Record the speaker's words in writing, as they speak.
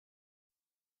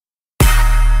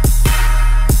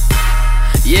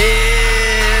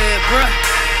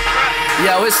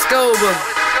Yo, it's Scuba,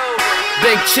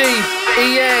 Big Chief,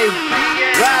 EA,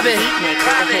 Robin.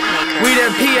 We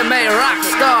them PMA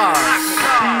Rockstars.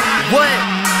 What?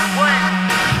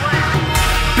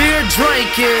 Beer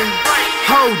drinking,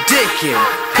 hoe dicking,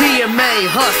 PMA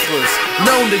hustlers,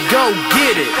 known to go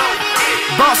get it.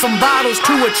 Bought some bottles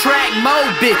to attract more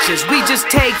bitches. We just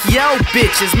take yo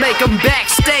bitches, make them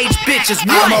backstage bitches.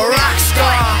 What? I'm a rock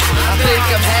star. I think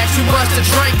I've had too much to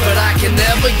drink, but I can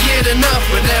never get enough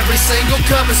when every single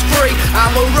cup is free.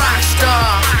 I'm a rock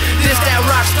star. This that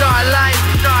rock star life.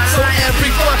 So every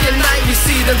fucking night we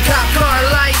see them cop car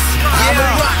lights. I'm a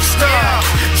rock star.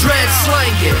 Dread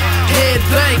slanging, head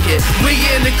banging. We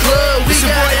in the club, we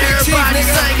got everybody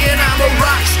singing. I'm a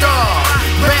rock star.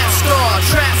 Rap star,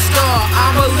 trap star.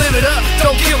 I'ma live it up,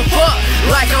 don't give a fuck,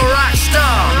 like a rock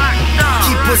star.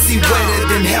 Keep pussy wetter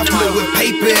than Hefner with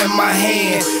paper in my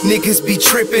hand. Niggas be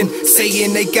trippin',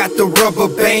 saying they got the rubber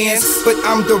bands, but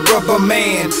I'm the rubber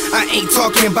man. I ain't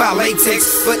talking about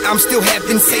latex, but I'm still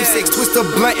having safe sex. Twist a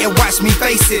blunt and watch me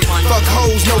face it. Fuck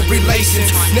hoes, no relations,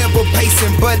 never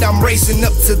pacing, but I'm racing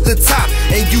up to the top.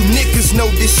 And you niggas know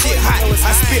this shit hot.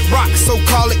 I spit rock, so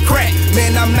call it crack.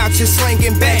 Man, I'm not just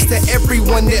slanging backs to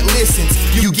everyone that listens.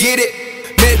 You get it?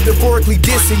 Metaphorically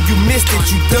dissing, you missed it,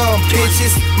 you dumb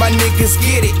bitches. My niggas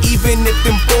get it, even if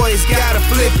them boys gotta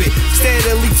flip it.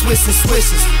 Steadily twisting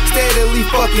swishes, steadily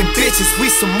fucking bitches.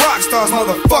 We some rock stars,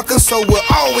 motherfuckers, so we're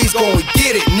always gonna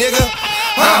get it, nigga.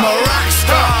 I'm a rock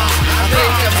star. I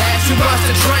think I've had too much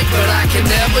to drink, but I can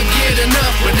never get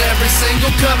enough when every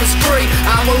single cup is free.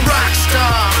 I'm a rock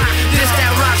star. This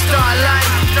that rock star life.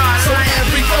 So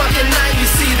every fucking night we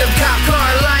see them cop car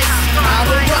lights. I'm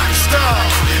a rock star.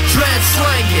 Dread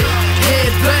slanging,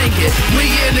 head banging. We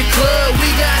in the club, we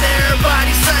got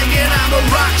everybody singing. I'm a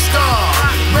rock star,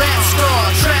 rap star,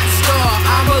 trap star.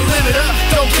 I'ma live it up,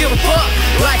 don't give a fuck,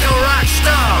 like a rock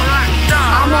star.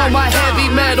 I'm on my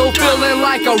heavy metal, feeling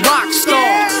like a rock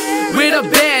star. With a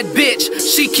bad bitch,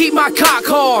 she keep my cock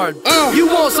hard. You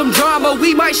want some drama,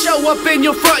 we might show up in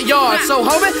your front yard. So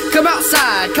homie, come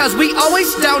outside, cause we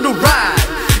always down to ride.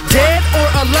 Dead or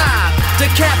alive,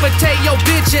 decapitate your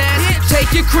bitch ass.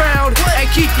 Take your crown and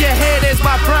keep your head as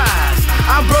my prize.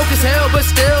 I'm broke as hell but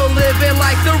still living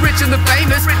like the rich and the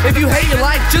famous. If you hate your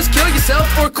life, just kill yourself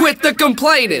or quit the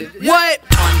complaining. What?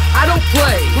 I don't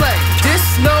play. This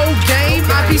no game.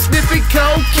 I be sniffing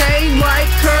cocaine like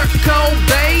Kurt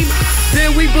Cobain.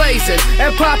 Then we blazing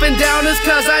and popping downers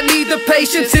cause I need the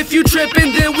patience. If you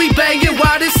tripping, then we banging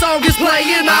while this song is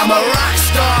playing. I'm a rock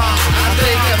star. I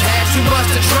think I've had too much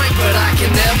to drink, but I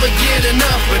can never get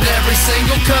enough when every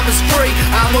single cup is free.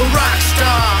 I'm a rock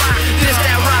star. This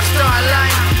that rock star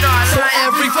life. So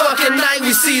every fucking night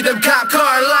we see them cop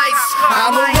car lights.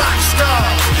 I'm a rock star.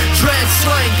 Dread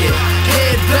slanging,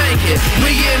 head banging.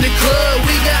 We in the club,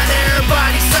 we got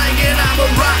everybody singing. I'm a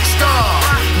rock star.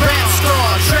 Rap star,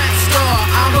 trap star.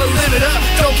 I'ma live it up,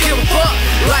 don't give a fuck,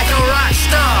 like a rock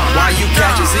star. Why you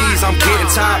catch disease, I'm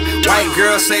getting top. White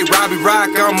girls say Robbie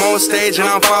Rock, I'm on stage and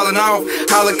I'm falling off.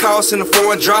 Holocaust in the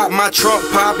foreign drop, my trunk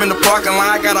pop in the parking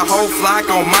lot. Got a whole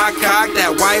flock on my cock.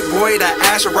 That white boy, that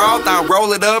Asher Roth, I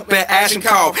roll it up and ash and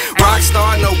call.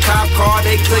 Rockstar, no cop car,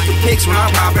 they clicking pics when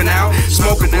I'm popping out.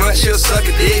 Smoking blunt, she'll suck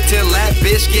a dick till that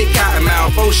bitch get cotton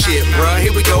mouth. Oh shit, bruh,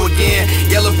 here we go again.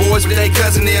 Yellow boys with they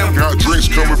cousin them. Got drinks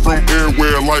coming from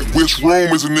everywhere, like which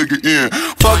room is a nigga in?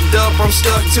 Fucked up, I'm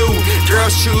stuck too.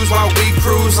 Girls choose while we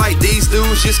cruise, like these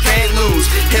dudes just can't lose.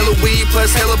 Hella weed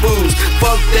plus hella booze.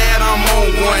 Fuck that, I'm on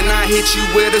one. I hit you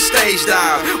with a stage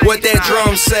dive. What that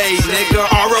drum say, nigga?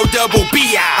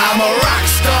 R-O-double-B-I. I'm a rock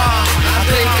star. I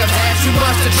think I've had too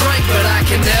much to drink, but I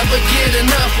can never get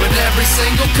enough when every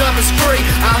single cup is free.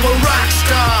 I'm a rock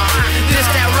star. This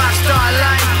that rock star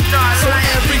life. So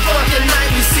every fucking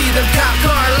night we see them cop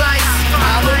car lights.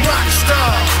 I'm a rock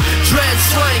star. Dread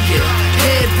slanging,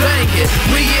 head banging.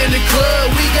 We in the club,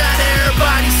 we got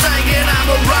everybody singing. I'm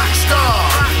a rock star,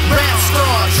 rap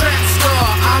star, trap star.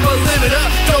 I'ma live it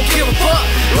up, don't give a fuck,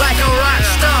 like a rock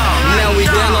star. Now we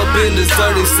down up in the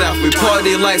dirty south, we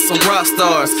party like some rock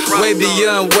stars. Way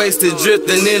beyond wasted,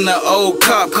 drifting in the old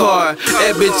cop car.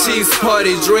 At Big Chief's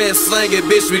party, dread slanging,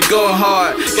 bitch, we going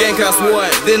hard. Gang cost one,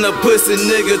 then a pussy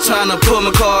nigga tryna pull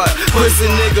my card.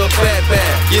 Pussy nigga fat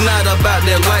back, you're not about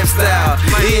that lifestyle.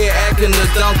 He ain't acting a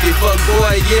donkey, fuck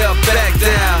boy, yeah, back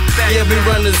down. Yeah, we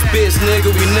run this bitch,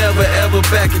 nigga, we never ever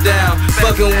back it down.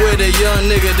 Fucking with a young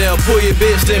nigga, they'll pull your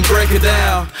bitch, then break it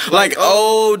down. Like,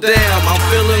 oh damn, I'm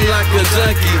feeling like a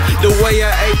junkie. The way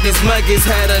I ate these monkeys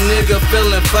had a nigga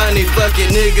feeling funny. Fuck it,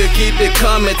 nigga, keep it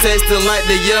coming, tasting like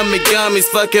the yummy gummies.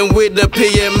 Fucking with the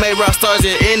PMA Rockstars,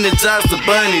 you energize the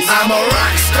bunnies. I'm a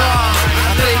rock star.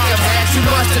 I think I've had too too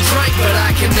much to drink, but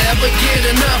I can never get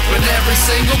enough when every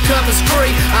single cup is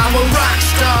free. I'm a rock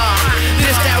star,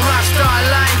 this that rock star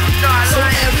life. So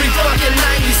every